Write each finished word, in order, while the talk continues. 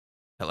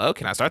Hello,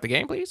 can I start the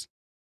game, please?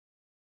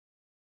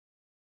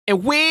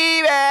 And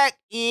we back,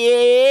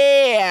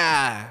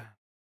 yeah.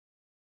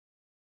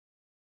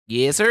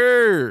 Yes,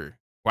 sir.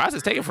 Why is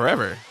this taking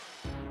forever?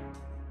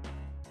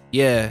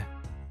 Yeah.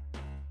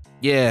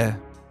 Yeah.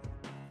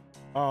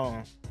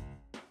 Oh.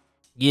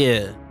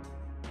 Yeah.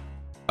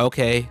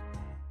 Okay.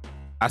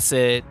 I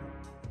said,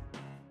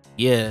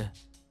 yeah.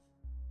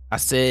 I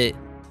said,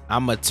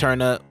 I'ma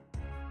turn up.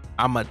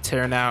 I'ma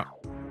turn out.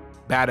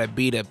 About to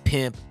beat a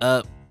pimp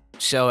up.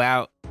 Show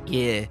out.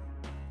 Yeah.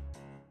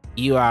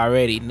 You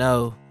already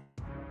know.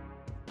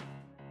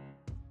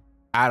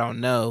 I don't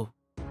know.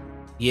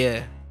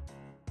 Yeah.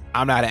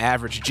 I'm not an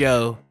average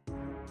Joe.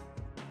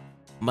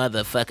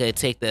 Motherfucker,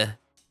 take the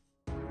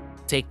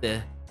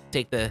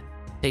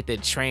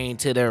train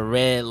to the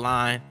red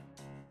line.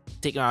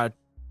 Take our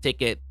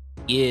ticket.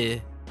 Yeah.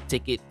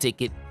 Take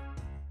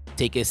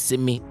it,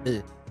 send me.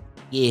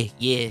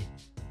 Yeah.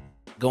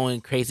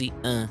 Going crazy.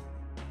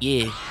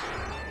 Yeah.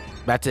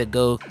 About to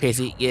go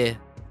crazy. Yeah.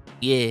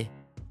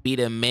 Beat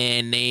a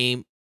man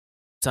named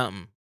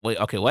something. Wait,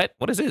 okay, what?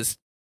 What is this?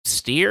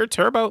 Steer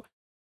turbo?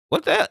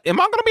 What the? Am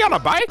I gonna be on a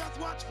bike?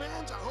 Watch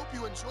fans, I hope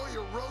you enjoy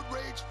your road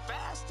rage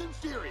fast and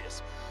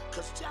furious.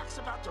 Cause Jack's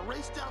about to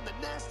race down the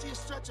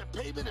nastiest stretch of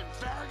pavement in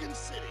Farragut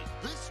City.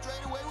 This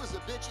straightaway was a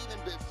bitch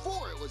even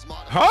before it was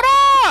modified. Hold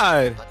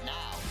on! But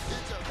now,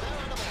 it's a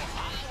veritable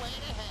highway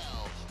to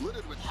hell.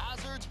 Littered with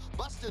hazards,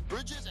 busted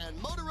bridges, and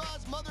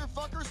motorized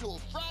motherfuckers who'll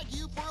frag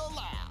you for a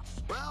laugh.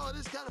 Well, it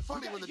is kind of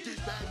funny when the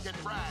douchebags get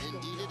fragged.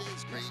 Indeed it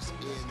is, Grace.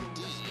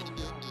 Indeed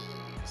it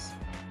is.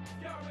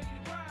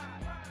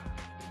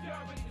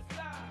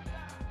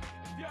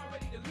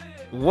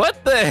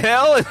 What the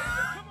hell?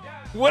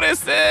 What is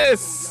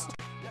this?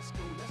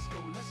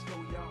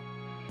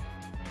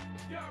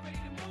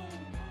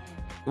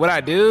 What I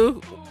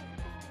do?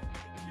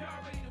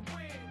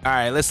 All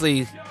right, let's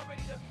leave.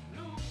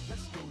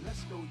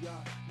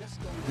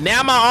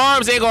 Now my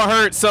arms ain't gonna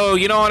hurt, so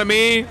you know what I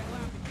mean?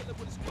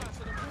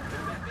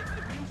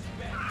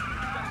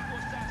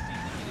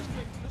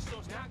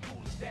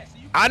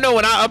 I know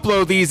when I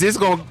upload these, it's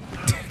gonna...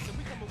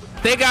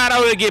 Thank God I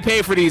would get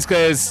paid for these,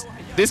 because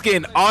this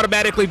getting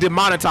automatically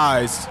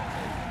demonetized.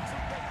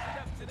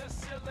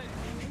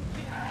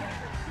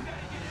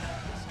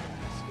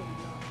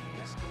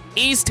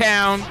 East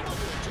Town.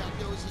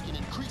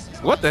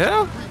 What the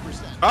hell?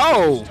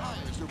 Oh.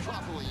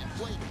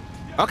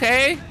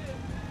 Okay.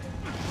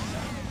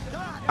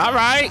 All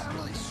right.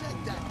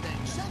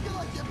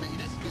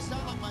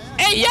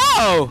 Hey,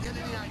 yo.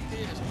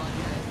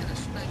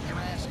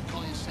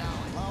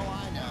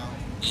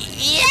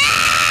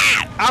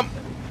 Yeah.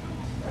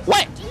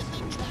 What?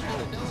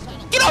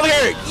 Get over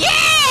here.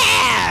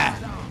 Yeah.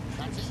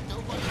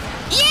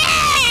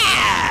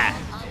 Yeah.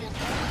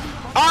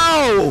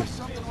 Oh.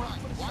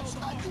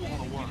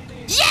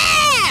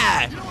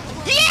 Yeah!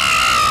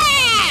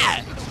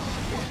 Yeah!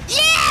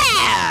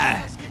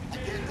 Yeah!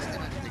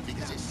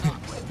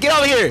 Get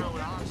over here!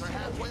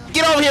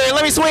 Get over here and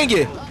let me swing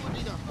you!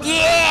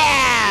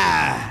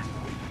 Yeah!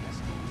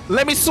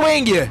 Let me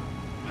swing you!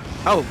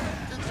 Oh!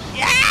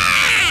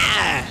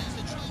 Yeah!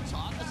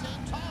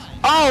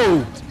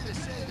 Oh!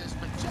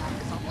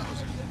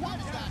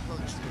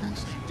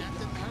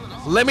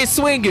 Let me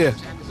swing you!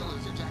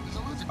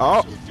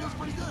 Oh!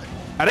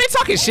 Are they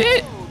talking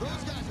shit?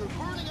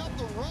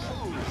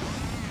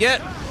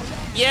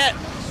 Yeah,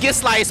 get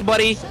sliced,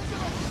 buddy.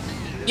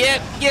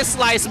 Yeah, get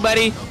sliced,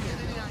 buddy.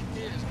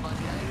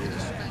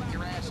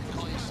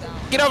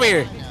 Get over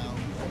here.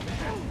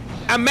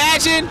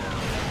 Imagine.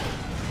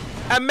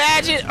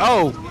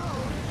 Oh.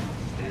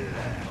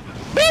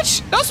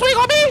 Bitch, don't swing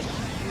on me.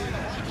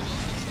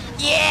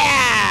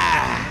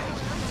 Yeah.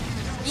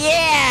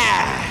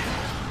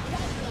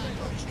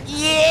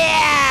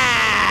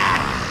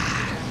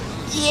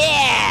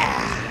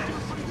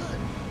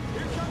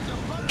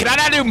 Can I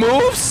not do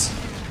moves?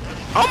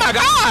 Oh my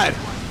God!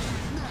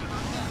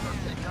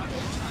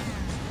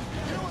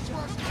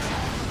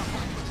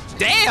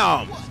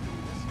 Damn!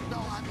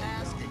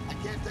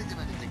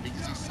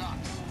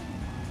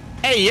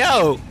 Hey,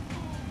 yo!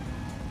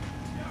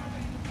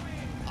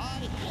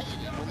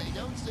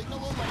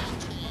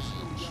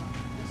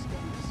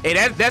 Hey,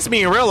 that's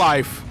me in real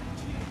life.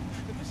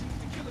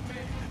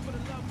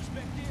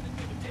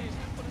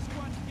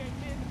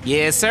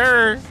 Yes,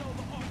 sir.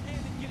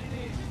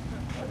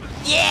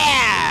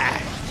 Yeah!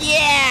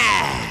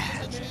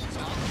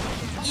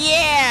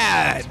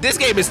 This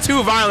game is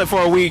too violent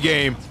for a Wii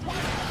game.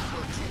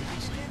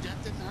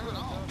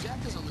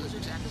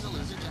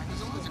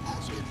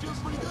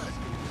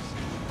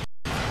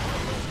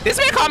 This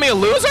man called me a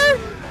loser?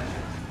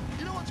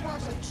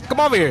 Come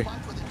over here.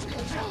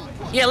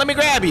 Yeah, let me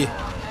grab you.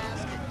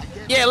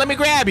 Yeah, let me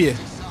grab you.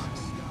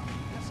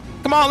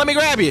 Come on, let me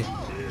grab you.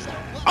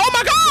 Oh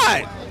my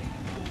God!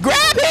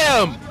 Grab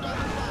him!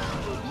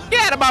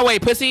 Get out of my way,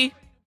 pussy.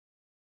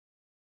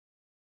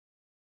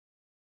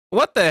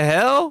 What the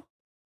hell?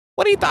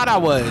 What do you thought I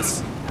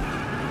was?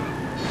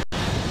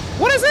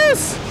 What is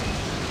this?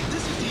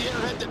 This is the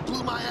Airhead that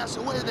blew my ass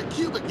away at the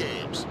Cuba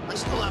Games. I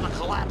still have a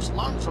collapsed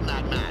lung from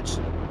that match.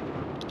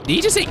 Did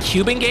you just say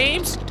Cuban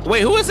games?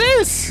 Wait, who is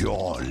this?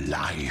 Your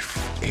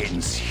life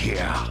ends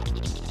here.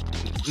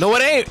 No,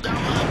 it ain't. Now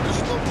I'm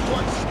just looking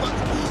for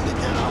something to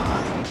get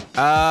on.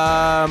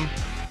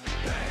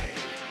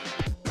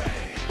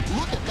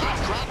 Look at that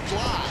drop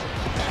fly.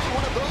 That's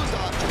one of those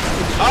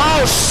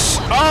objects.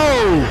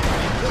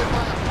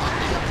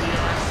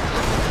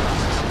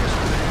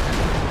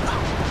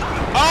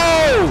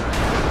 Oh,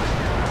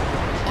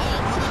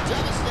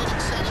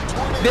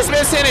 this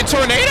man sending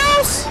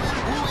tornadoes?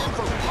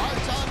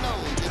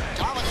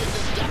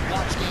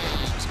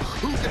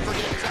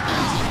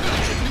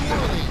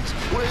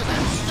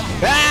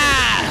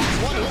 Ah!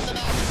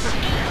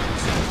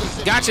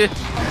 Gotcha.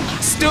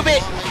 Stupid.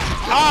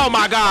 Oh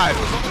my god.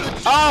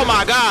 Oh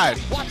my god.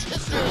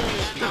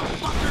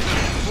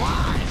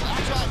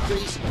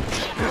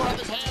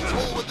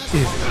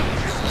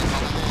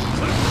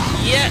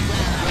 Yeah.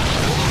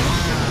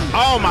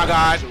 Oh my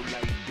god.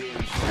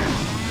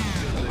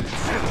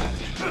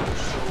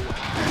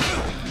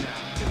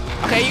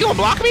 Okay, you gonna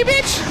block me,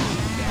 bitch?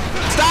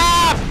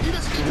 Stop!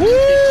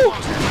 Woo!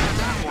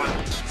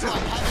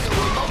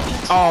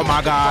 Oh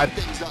my god.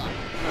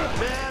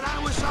 Man, I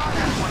wish I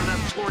had one of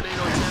them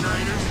tornado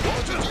generators. What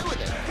would you do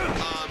with it?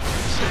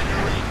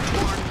 Generate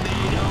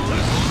tornadoes.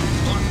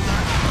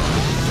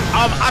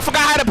 I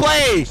forgot how to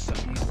play.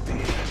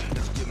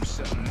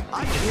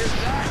 I can hear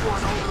that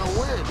one over the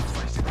wind.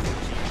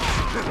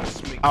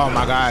 Oh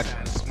my god.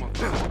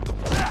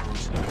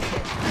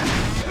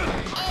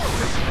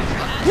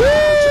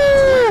 Woo!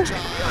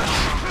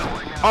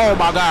 Oh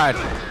my god.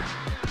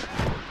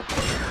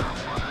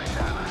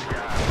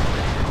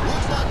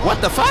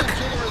 What the fuck?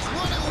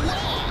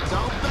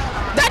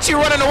 That you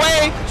running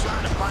away?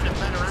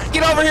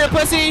 Get over here,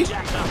 pussy.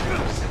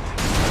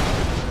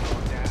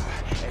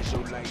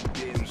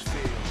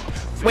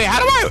 Wait, how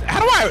do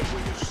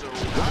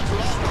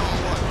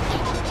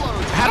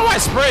I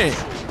sprint?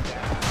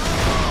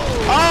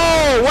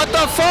 Oh, what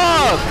the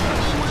fuck?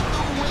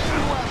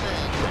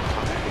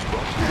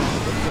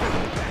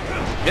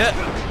 Yep.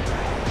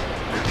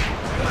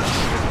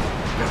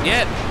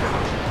 Yep.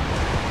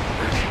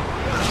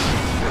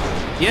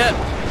 Yep.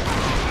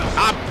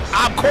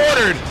 I'm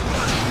cornered.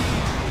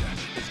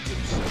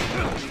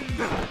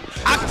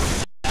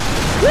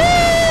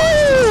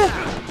 Woo!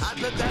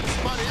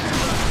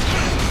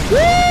 Woo!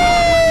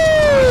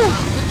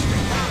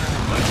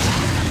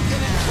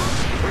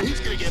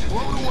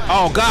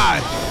 Oh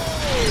god.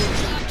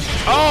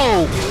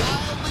 Oh.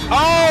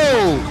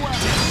 Oh.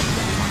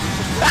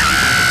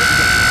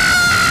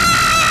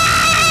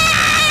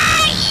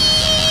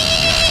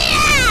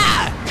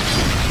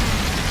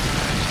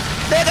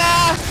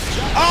 Nigga!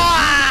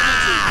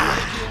 Oh!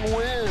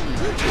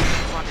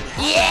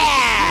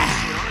 Yeah!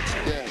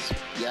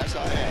 Yes, I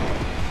am.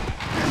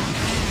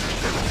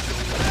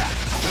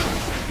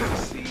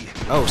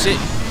 Oh shit!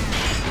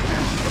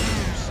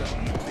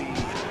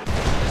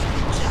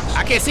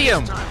 I can't see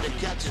him.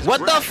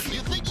 What the?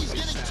 You think he's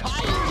getting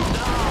tired? No,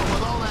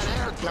 with all that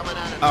air coming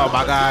out of Oh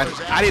my god!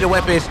 I need a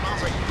weapon.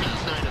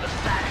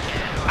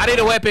 I need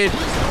a weapon.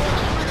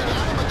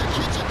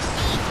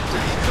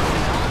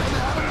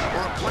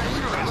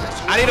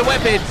 I need a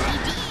weapon.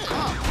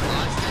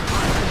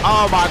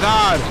 Oh my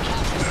god.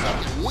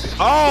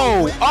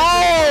 Oh,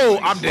 oh,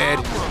 I'm dead.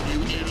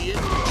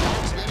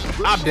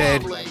 I'm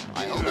dead.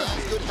 I hope he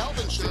has good health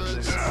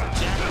insurance.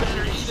 Jack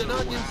better eat an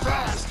onion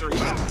fast or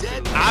he's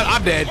dead.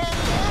 I'm dead.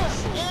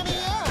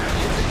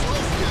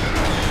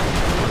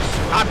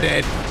 I'm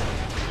dead.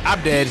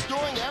 I'm dead.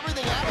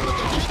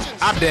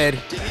 I'm dead.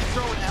 Did he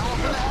throw an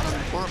elephant at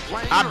him or a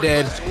plane I'm or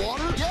dead. a glass of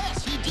water?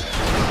 Yes, he did.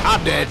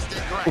 I'm dead.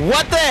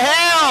 What the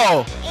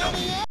hell?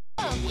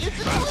 It's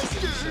a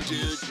twister.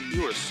 Dude,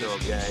 you are so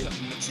gay.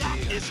 Jack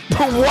is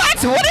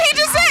What? What did he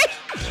just say?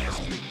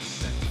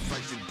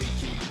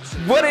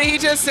 What did he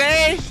just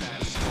say? That's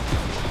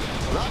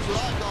what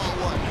I call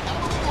one.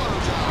 Have a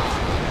blowjob.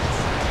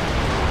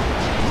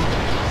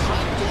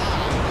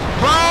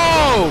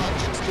 Bro!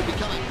 Objects could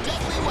become a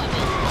deadly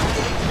weapon.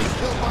 Be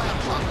killed by a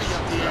puppy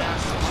up the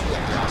ass.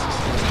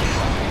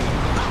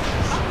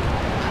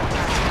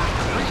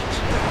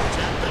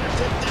 Jack better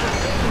take that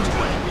advantage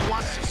away if he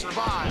wants to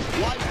survive.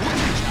 Why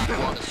wouldn't Jack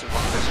want to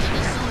survive?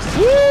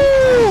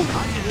 Woo!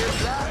 I can hear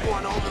that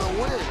one over the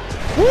wind.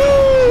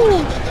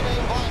 Woo! What the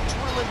name Von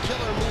Twirlin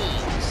Killer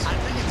means? I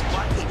think it's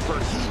Viking for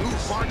he who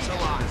farts a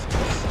lot.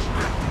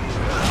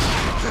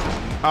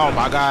 Oh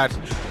my god.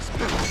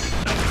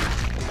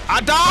 I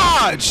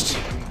dodged!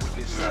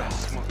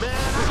 Man,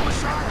 I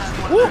wish I had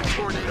one Woo. of them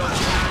tornado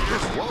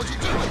generators. What would you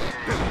do with it?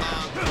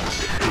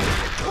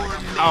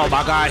 Oh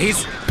my god,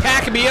 he's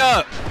packing me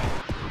up!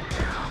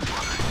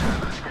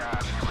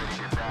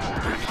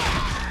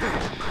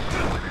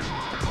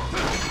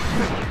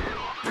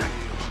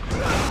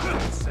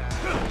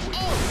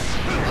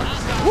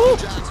 Woo.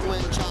 Jack's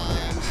wind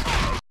chimes.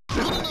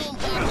 Little known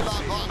fact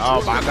about Von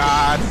Oh my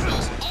god.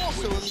 He's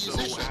also a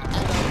musician and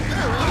a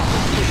very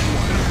talented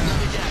one. Let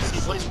me guess, he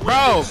plays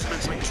Bro.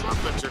 instruments like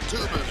trumpets or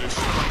tubas or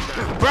shit like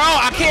that. Bro,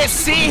 I can't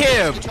see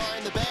him.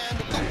 Trying the band,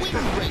 the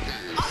Windbreakers.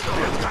 I know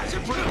those guys are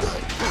pretty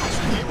good.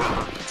 They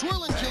rock.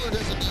 Twirling Killer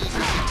doesn't use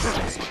his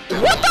successful.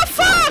 What the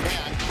fuck?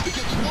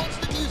 Because he wants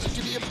the music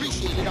to be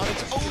appreciated on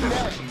its own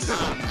merits.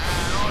 And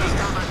all this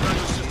time I thought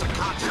he was just a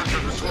cocksucker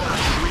who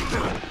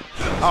twirled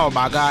his. Oh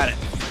my god.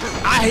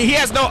 He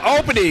has no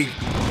opening.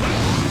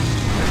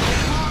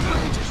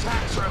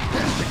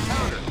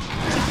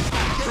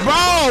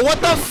 Bro,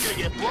 what the f—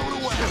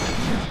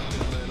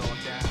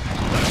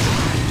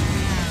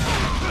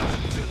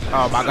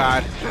 Oh my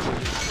god.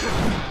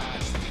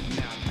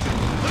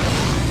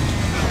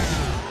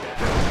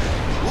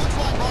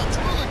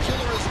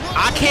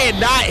 I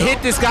cannot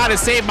hit this guy to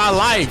save my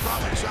life.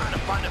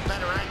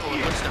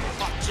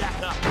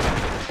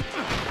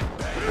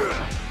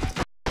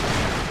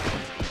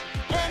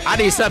 I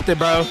need something,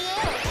 bro.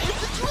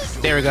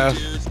 There we go.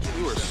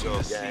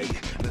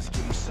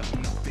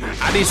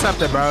 I need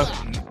something, bro.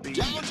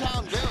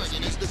 Downtown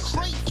Bergen is the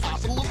crate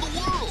capital of the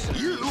world.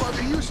 You are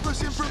the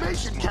useless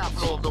information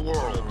capital of the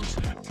world.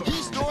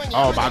 He's throwing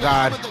Oh my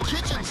god. the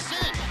kitchen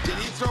sink. Did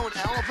he throw an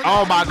elephant?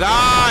 Oh my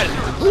god.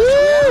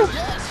 Woo!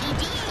 Yes, he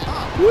did.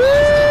 Woo!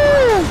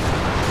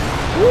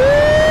 Woo!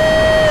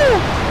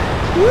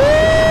 Woo!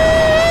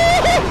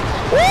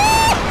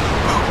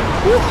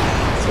 Woo!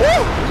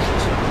 Woo!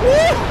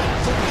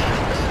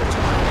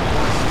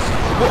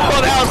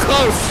 Whoa, that was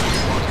close.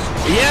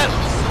 Yep.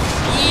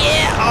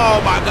 Yeah. Oh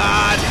my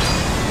god.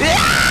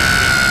 Yeah!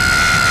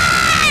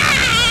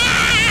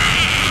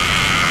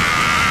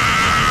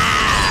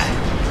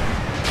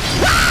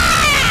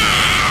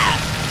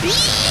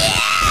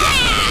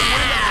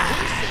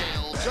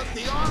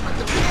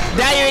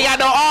 Now you ain't got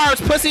no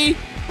arms, pussy.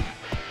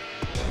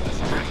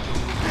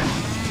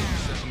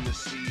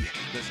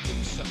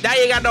 Now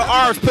you ain't got no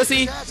arms,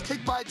 pussy. Ass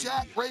kicked by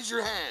Jack, raise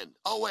your hand.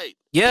 Oh wait.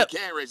 Yep. He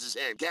can't raise his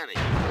hand, can he?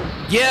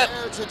 Yep.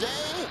 There today,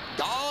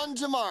 gone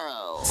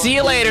tomorrow. See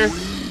you later.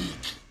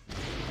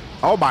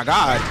 Oh my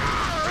god.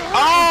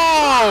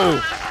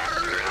 Oh!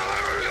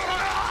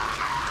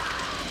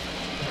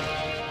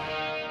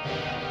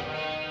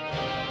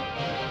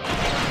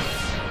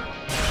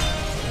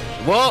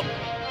 Well,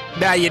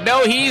 now you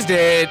know he's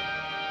dead.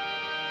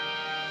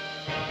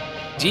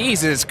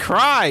 Jesus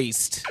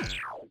Christ.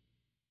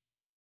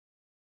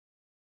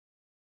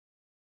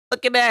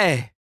 Look at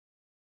that.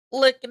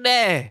 Look at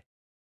that.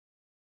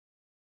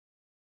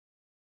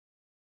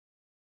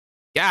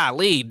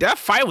 Golly, that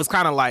fight was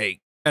kind of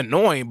like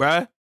annoying,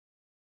 bruh.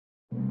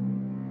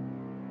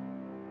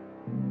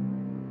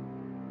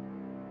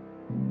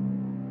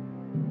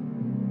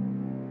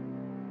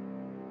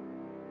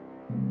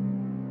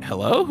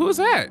 Hello? Who's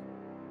that?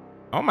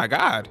 Oh my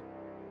god.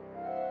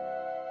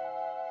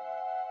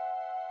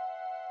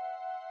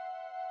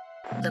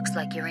 Looks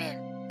like you're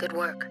in. Good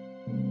work.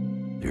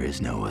 There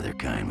is no other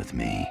kind with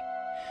me,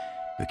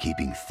 but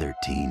keeping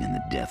 13 and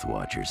the Death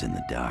Watchers in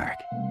the dark.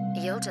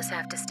 You'll just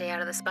have to stay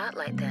out of the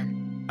spotlight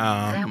then.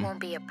 That won't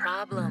be a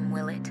problem,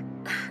 will it?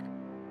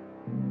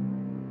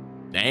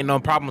 There ain't no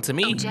problem to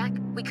me. Oh, Jack,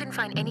 we couldn't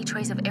find any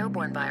trace of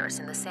airborne virus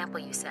in the sample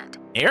you sent.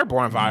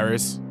 Airborne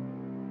virus?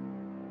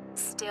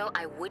 Still,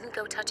 I wouldn't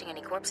go touching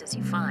any corpses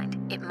you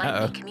find. It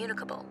might be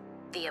communicable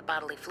via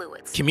bodily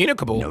fluids.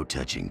 Communicable? No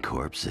touching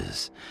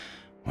corpses.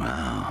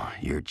 Wow,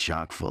 you're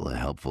chock full of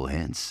helpful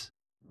hints.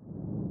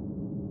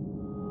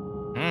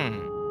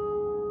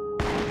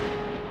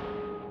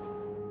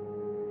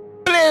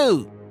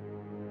 Blue!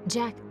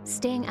 Jack,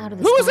 staying out of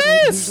the Who is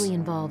spotlight this? usually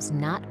involves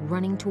not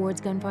running towards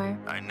gunfire.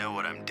 I know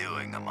what I'm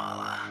doing,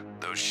 Amala.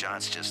 Those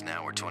shots just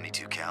now were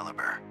 22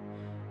 caliber.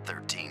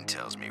 13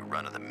 tells me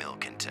run-of-the-mill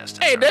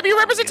contestants. Hey, W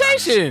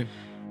representation!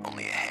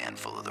 Only a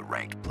handful of the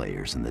ranked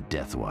players and the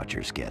Death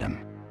Watchers get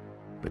them.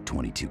 But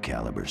 22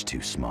 caliber's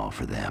too small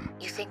for them.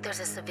 You think there's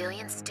a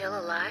civilian still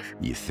alive?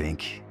 You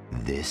think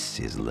this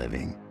is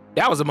living?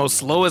 That was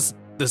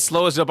the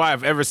slowest jump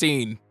I've ever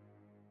seen.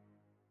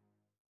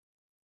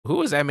 Who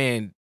was that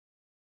man?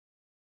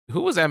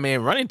 Who was that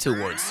man running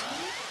towards?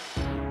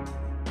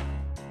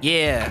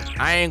 Yeah,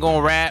 I ain't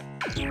gonna rap.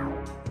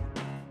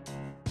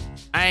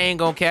 I ain't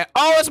gonna cat.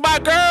 Oh, it's my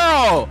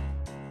girl!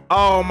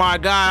 Oh my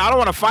god, I don't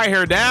wanna fight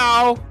her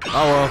now. Oh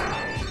well.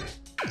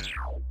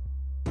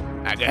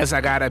 I guess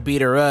I gotta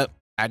beat her up.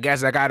 I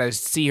guess I gotta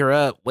see her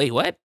up. Wait,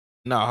 what?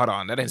 No, hold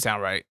on, that didn't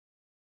sound right.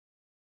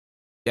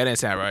 That didn't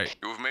sound right.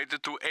 You've made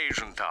it to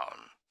Asian Town.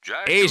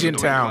 Jack, Asian you're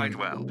doing Town. quite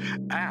well.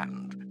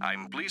 And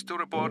I'm pleased to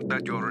report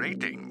that your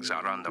ratings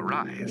are on the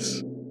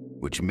rise.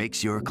 Which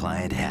makes your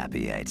client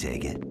happy, I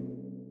take it.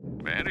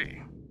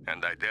 Very.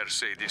 And I dare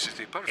say this is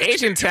the perfect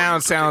Asian stage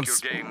Town to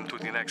sounds take your game to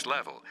the next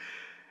level.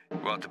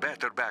 What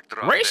better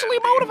backdrop racially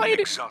than the motivated.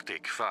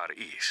 exotic Far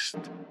East?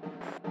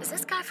 Is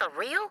this guy for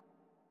real?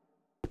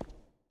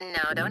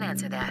 No, don't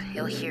answer that.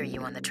 He'll hear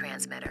you on the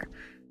transmitter.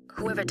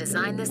 Whoever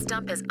designed this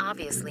dump has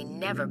obviously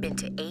never been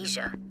to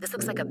Asia. This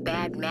looks like a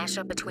bad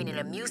mashup between an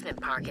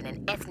amusement park and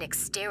an ethnic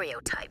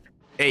stereotype.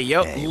 Hey,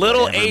 yo, Hey,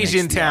 little whatever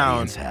Asian makes the town.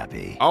 audience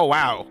happy. Oh,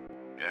 wow.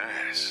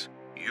 Yes,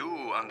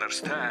 you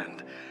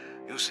understand.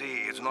 You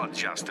see, it's not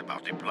just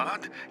about the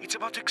blood. It's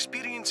about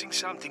experiencing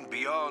something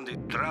beyond the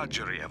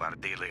drudgery of our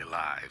daily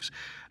lives.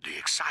 The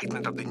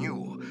excitement of the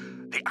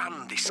new, the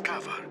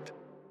undiscovered.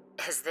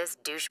 Is this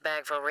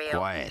douchebag for real?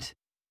 Quiet.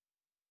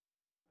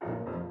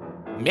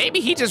 Maybe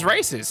he just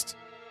racist.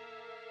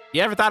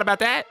 You ever thought about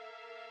that?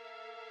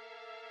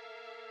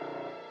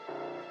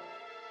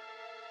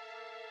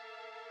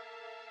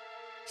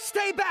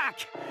 Stay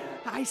back!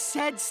 I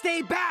said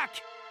stay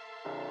back!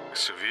 A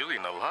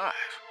civilian alive.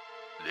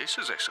 This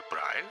is a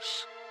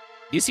surprise.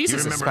 You see, You some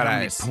remember how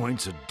many surprise.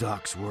 points a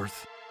Doc's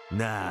worth?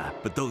 Nah,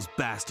 but those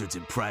bastards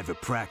in private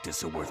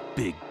practice are worth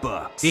big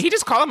bucks. Did he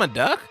just call him a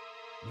duck?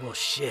 Well,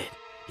 shit.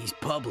 He's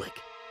public.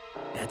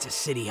 That's a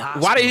city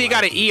hospital. Why did he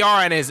got an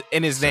ER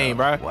in his name,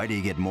 bro? Why do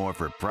you get more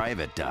for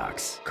private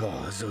docs?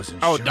 Cause those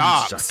Oh, insurance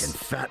dogs. sucking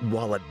fat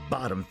wallet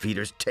bottom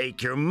feeders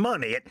take your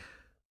money.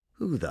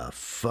 Who the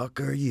fuck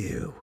are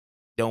you?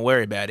 Don't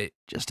worry about it.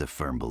 Just a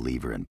firm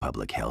believer in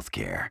public health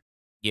care.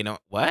 You know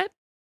what?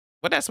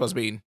 What that supposed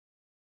to mean?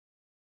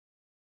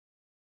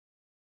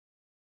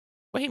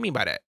 What he mean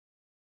by that?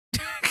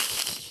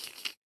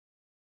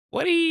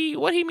 What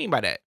he mean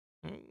by that?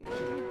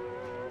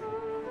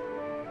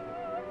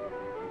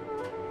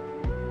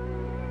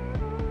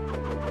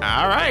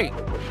 All right.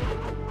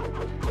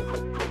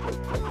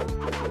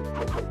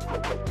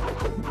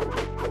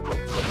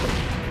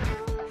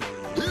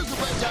 Here's the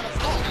breakdown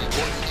of all the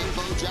important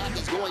info Jack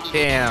is going to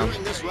Damn. get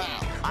during this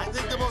round. I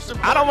think the most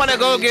I don't want to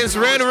go against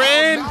Ren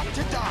Ren, not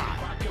to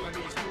die.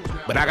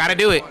 but I gotta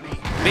do it.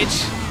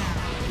 Bitch.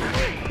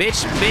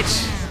 Bitch,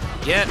 bitch.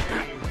 Yep.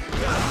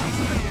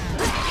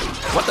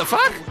 What the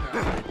fuck?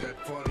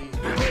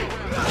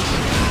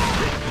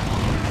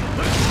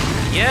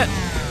 Yep.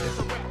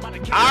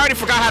 I already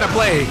forgot how to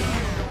play.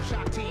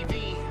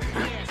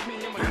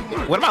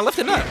 What am I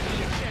lifting up?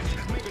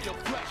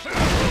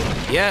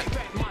 Yep.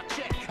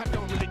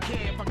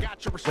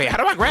 Wait, how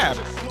do I grab?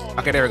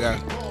 Okay, there we go.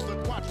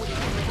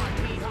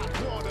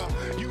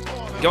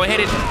 Go ahead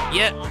and,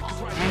 yep.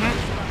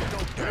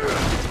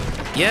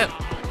 Yep.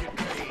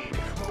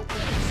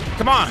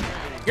 Come on.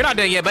 You're not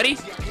done yet, buddy.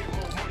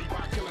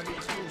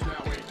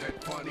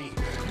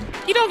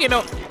 You don't get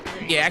no,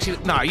 yeah, actually,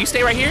 no, you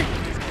stay right here.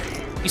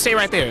 You stay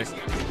right there.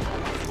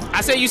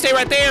 I said you stay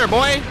right there,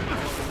 boy.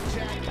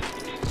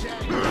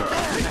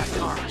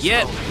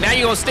 Yep, now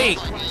you gonna stink.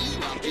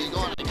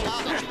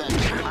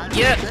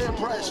 Yep.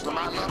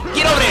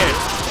 Get over there.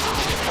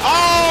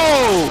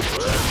 Oh!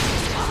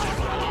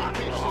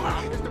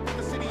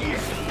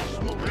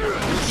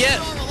 Yep.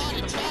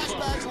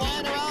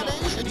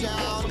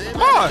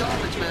 Come on.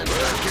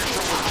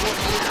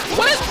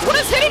 What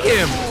is hitting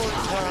him?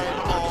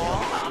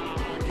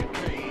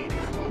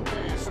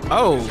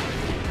 Oh,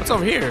 what's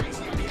over here?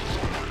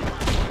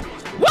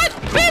 What,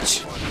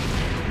 bitch?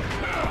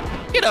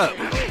 Get up.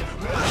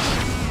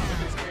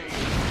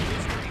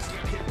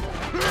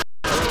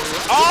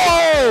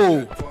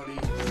 Oh!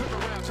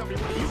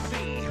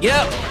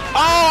 Yep.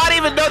 Oh, I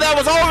didn't even know that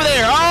was over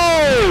there.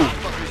 Oh!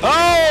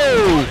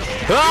 Oh!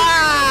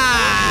 Ah!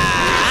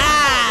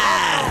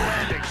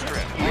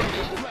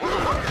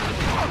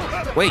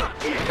 Wait,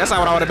 that's not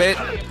what I would have bet.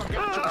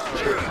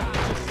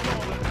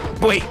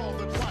 Wait,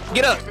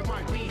 get up.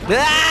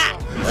 Ah!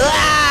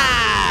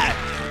 Ah!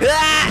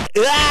 Ah!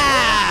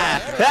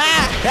 Ah!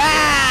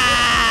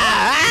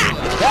 Ah!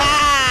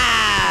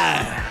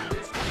 Ah!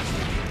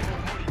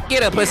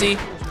 Get up, pussy.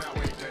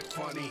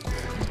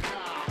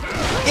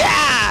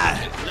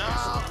 Yeah!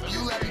 No, you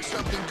letting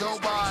something go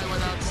by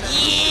without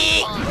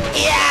saying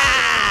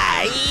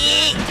Yeah!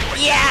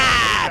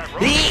 Yeah!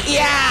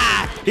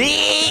 Yeah!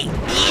 Yeah!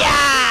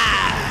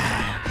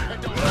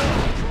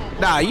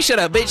 Nah, you shut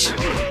up, bitch.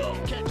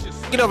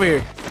 Get over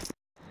here.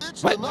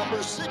 It's What? the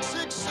number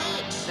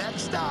 666.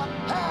 Next stop,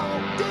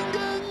 hell, ding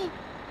ding.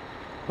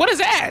 What is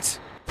that?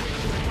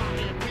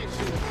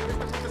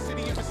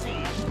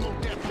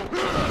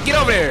 Get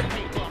over there.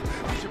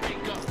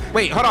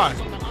 Wait, hold on.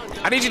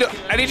 I need you to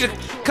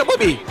come with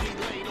me.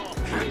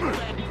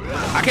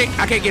 I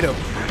can't get him.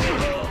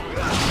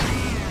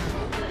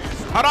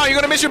 Hold on, you're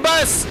gonna miss your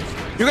bus.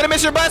 You're gonna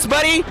miss your bus,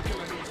 buddy.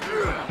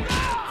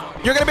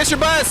 You're gonna miss your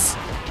bus.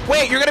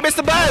 Wait, you're gonna miss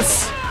the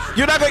bus.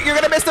 You're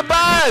gonna miss the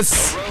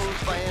bus.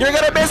 You're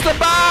gonna miss the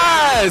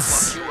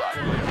bus.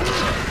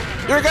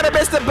 You're gonna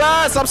miss the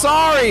bus. I'm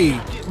sorry.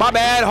 My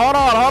bad. Hold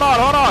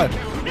on.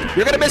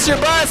 You're gonna miss your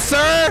bus,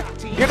 sir.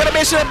 You're gonna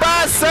miss your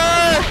bus,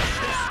 sir.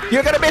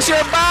 You're gonna miss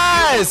your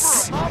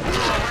bus.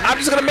 I'm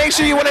just gonna make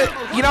sure you wanna,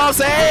 you know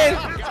what I'm saying?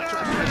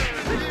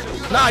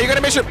 Nah, you're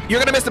gonna miss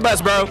the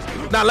bus, bro.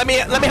 Nah, let me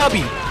help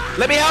you.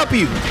 Let me help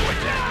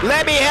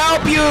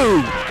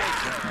you.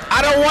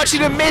 I don't want you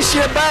to miss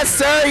your bus,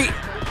 sir.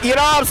 You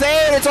know what I'm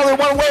saying? It's only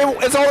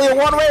a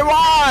one-way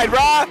ride,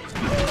 bro.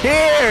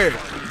 Here.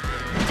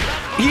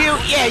 You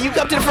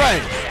come to the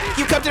front.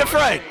 You come to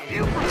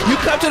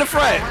the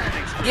front.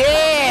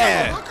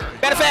 Yeah.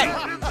 Matter of fact,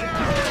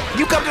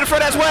 you come to the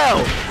front as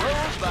well.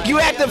 You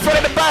at the front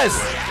of the bus.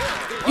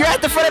 You're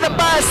at the front of the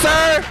bus,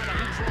 sir.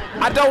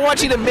 I don't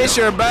want you to miss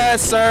your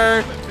bus,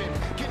 sir.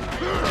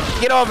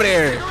 Get over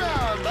there.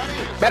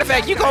 Matter of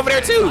fact, you go over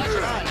there too.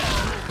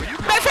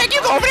 Matter of fact,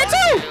 you go over there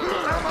too.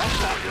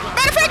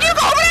 Matter of fact, you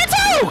go over there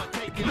too.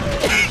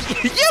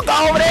 You go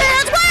over there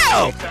as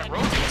well.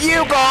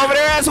 You go over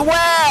there as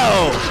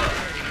well.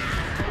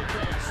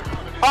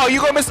 Oh, you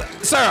gonna miss,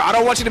 sir? I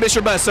don't want you to miss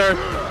your bus, sir.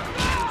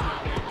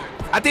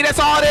 I think that's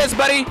all it is,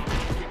 buddy.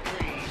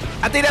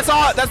 I think that's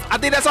all. I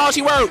think that's all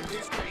she wrote.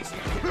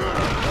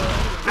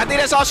 I think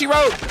that's all she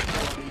wrote.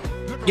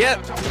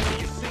 Yep.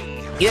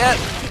 Yep.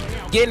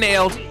 Get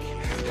nailed.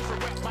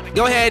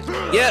 Go ahead.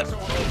 Yep.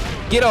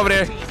 Get over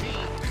there.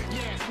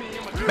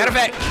 Matter of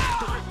fact,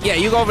 yeah,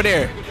 you go over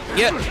there.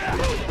 Yep.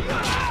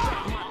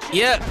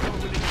 Yep.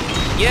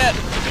 Yep.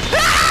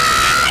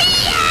 Ah,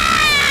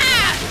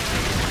 yeah!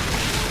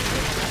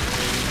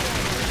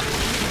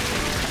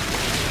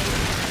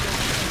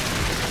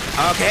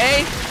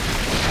 Okay.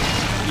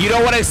 You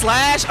don't want to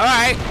slash? All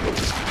right.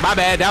 My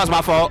bad. That was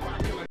my fault.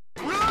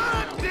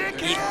 Run,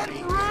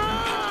 dickhead,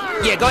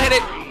 run! Yeah, go ahead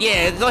it.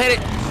 Yeah, go ahead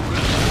it.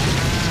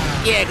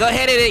 Yeah, go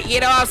ahead it. You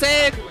know what I'm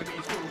saying?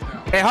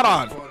 Hey, hold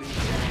on.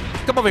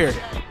 Come over here.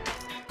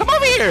 Come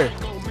over here.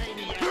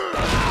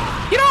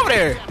 Get over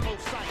there.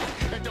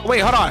 Wait,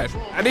 hold on.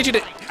 I need you to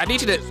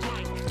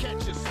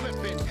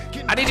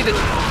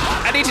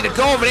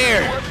go over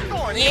there.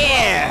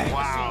 Yeah.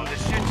 Wow, the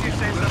shit you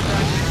say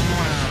sometimes makes me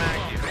want to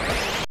smack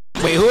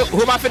you. Wait,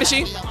 who am I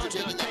finishing?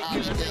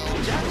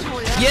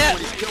 Yeah.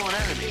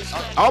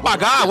 Oh my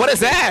God, what is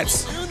that?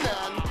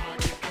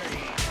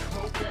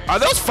 Are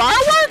those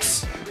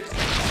fireworks?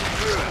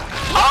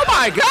 Oh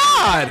my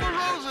God.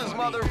 Roses,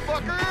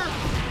 motherfucker!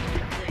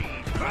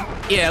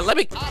 Yeah, let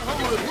me.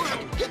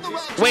 Get the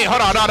right Wait,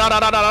 hold on. No.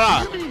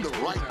 You mean the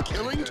right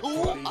killing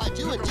tool? I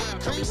do indeed,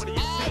 Chris.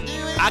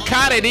 I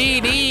kinda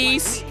need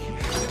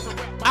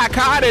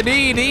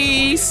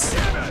these.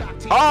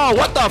 Oh,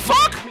 what the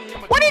fuck?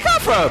 Where'd he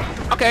come from?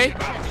 Okay.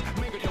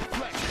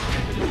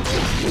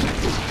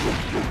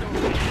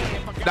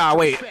 Nah,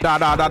 wait. Nah.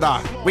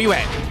 Where you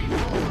at?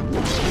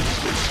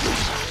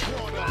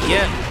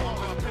 Yeah.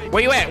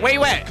 Where you at?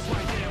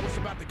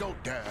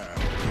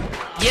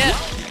 Yeah.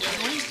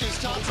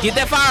 Get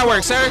that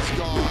fireworks, sir.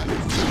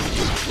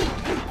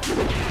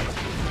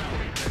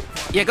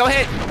 Yeah, go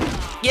ahead.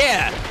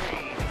 Yeah.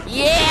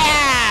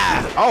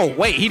 Oh,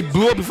 wait. He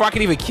blew up before I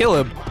could even kill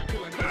him.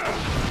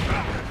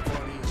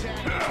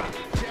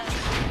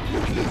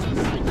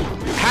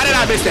 How did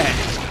I miss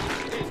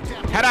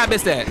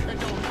that?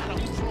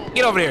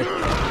 Get over there.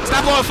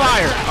 Stop blowing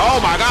fire. Oh,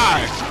 my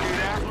God.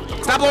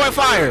 Stop blowing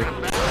fire.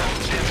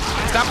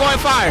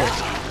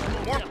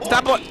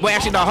 Wait,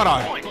 actually, no.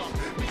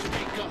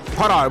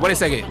 Hold on. Wait a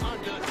second.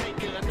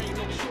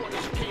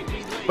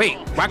 Wait.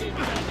 What?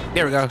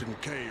 There we go.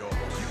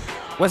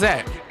 What's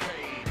that?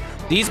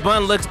 These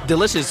buns look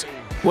delicious.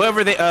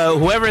 Whoever they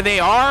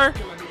are.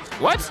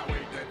 What?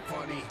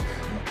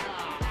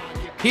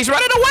 He's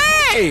running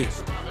away.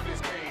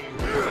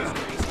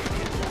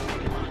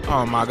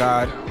 Oh my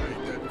God.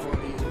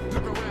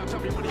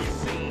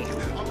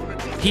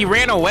 He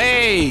ran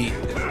away.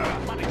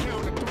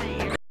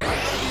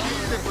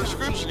 The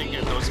prescription to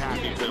get those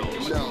happy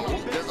pills. No,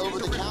 they're over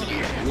the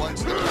counter.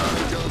 Once the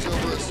counter goes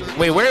over a certain.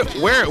 Wait, where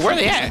are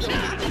they at?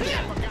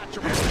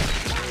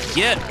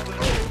 Yeah.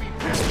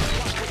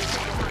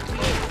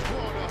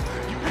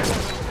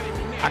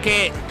 I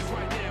can't.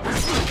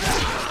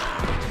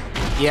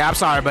 Yeah, I'm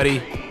sorry,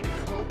 buddy.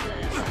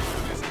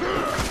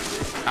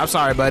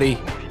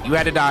 You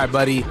had to die,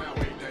 buddy. All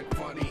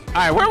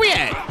right, where are we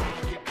at?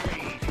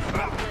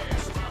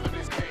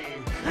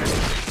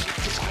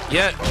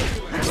 Yeah.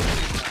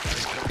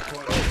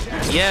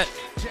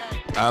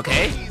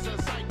 Okay.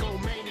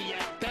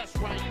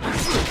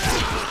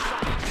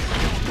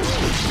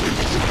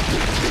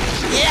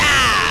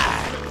 Yeah.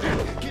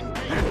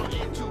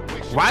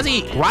 Why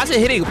is it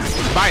hitting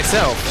by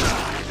itself?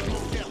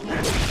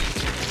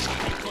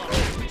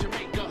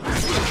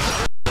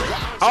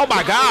 Oh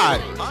my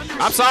God.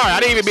 I'm sorry. I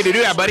didn't even mean to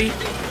do that, buddy.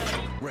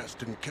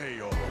 Rest in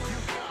chaos.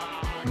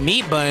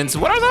 Meat buns.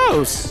 What are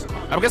those?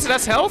 I'm guessing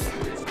that's health.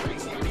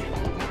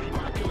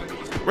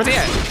 Where's he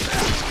at?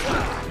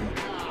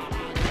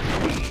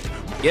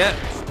 Yep.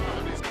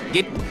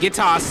 Get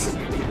toss.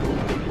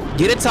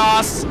 Get a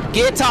toss.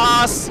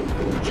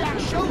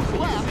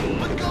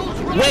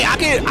 Wait, I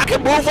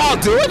can move while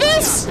doing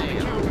this?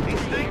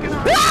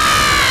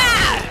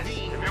 Ah!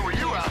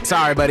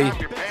 Sorry, buddy.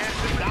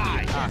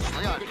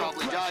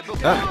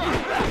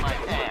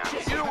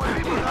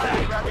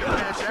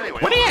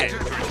 What are you at?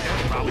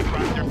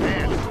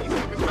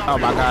 Oh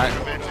my God.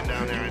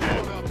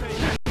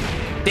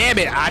 Damn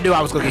it, I knew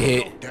I was gonna get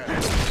hit.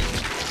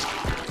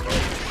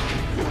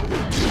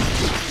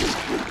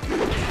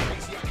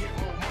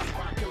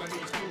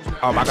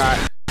 Oh my God.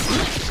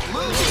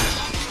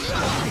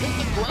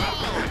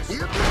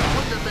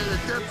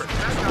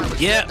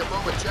 Yep.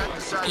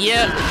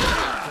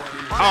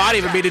 Oh, I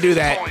didn't even mean to do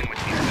that.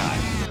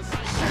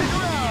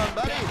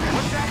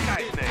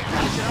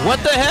 What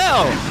the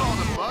hell?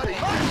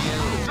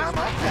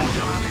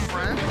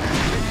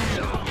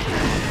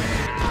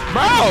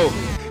 Bro!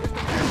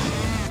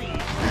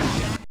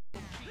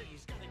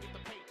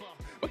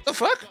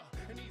 fuck?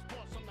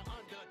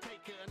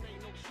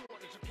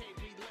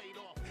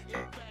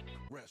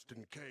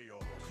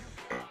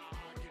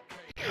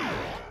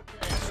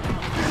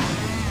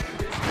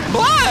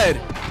 Blood!